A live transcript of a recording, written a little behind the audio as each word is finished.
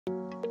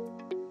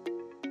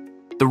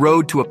The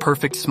road to a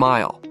perfect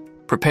smile.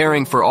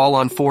 Preparing for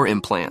all-on-4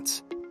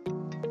 implants.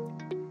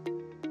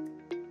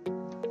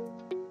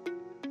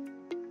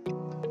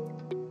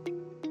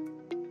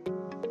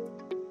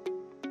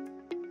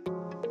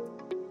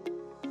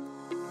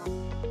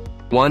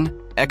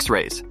 One,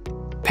 X-rays.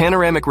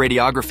 Panoramic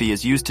radiography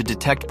is used to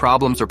detect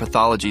problems or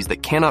pathologies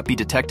that cannot be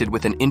detected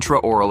with an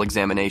intraoral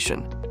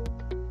examination.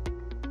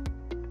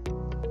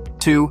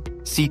 2,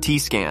 CT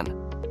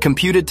scan.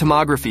 Computed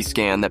tomography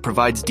scan that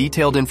provides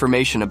detailed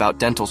information about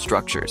dental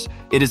structures.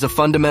 It is a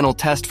fundamental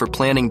test for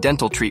planning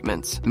dental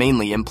treatments,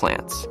 mainly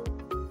implants.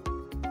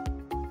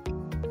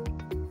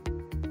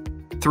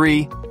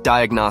 3,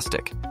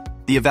 Diagnostic.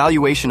 The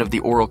evaluation of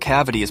the oral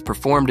cavity is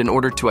performed in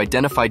order to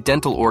identify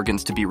dental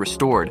organs to be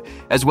restored,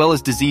 as well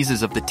as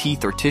diseases of the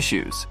teeth or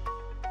tissues.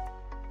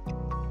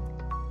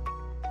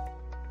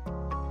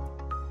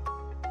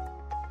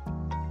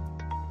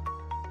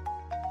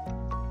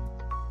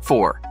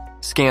 4,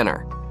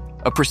 Scanner.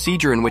 A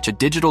procedure in which a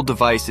digital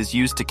device is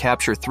used to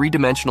capture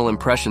three-dimensional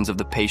impressions of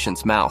the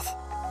patient's mouth.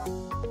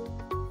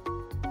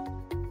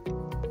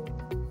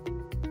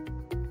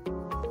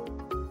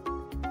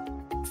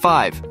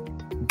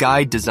 5,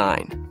 Guide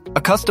design.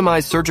 A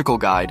customized surgical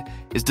guide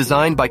is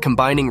designed by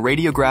combining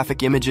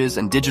radiographic images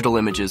and digital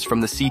images from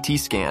the CT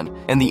scan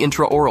and the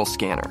intraoral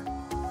scanner.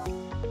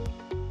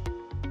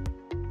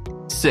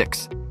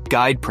 6,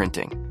 Guide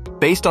printing.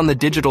 Based on the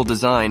digital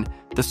design,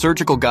 the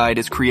surgical guide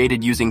is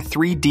created using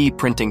 3D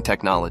printing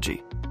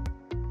technology.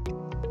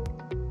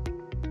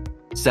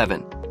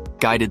 7,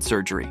 Guided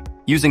surgery.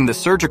 Using the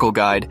surgical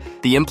guide,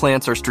 the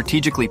implants are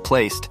strategically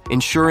placed,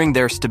 ensuring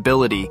their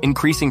stability,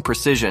 increasing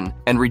precision,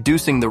 and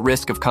reducing the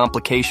risk of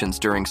complications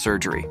during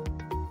surgery.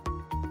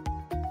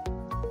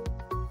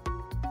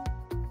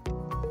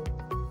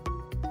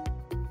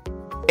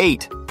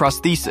 8,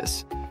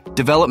 Prosthesis.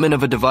 Development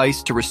of a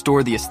device to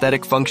restore the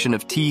aesthetic function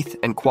of teeth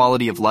and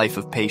quality of life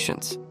of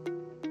patients.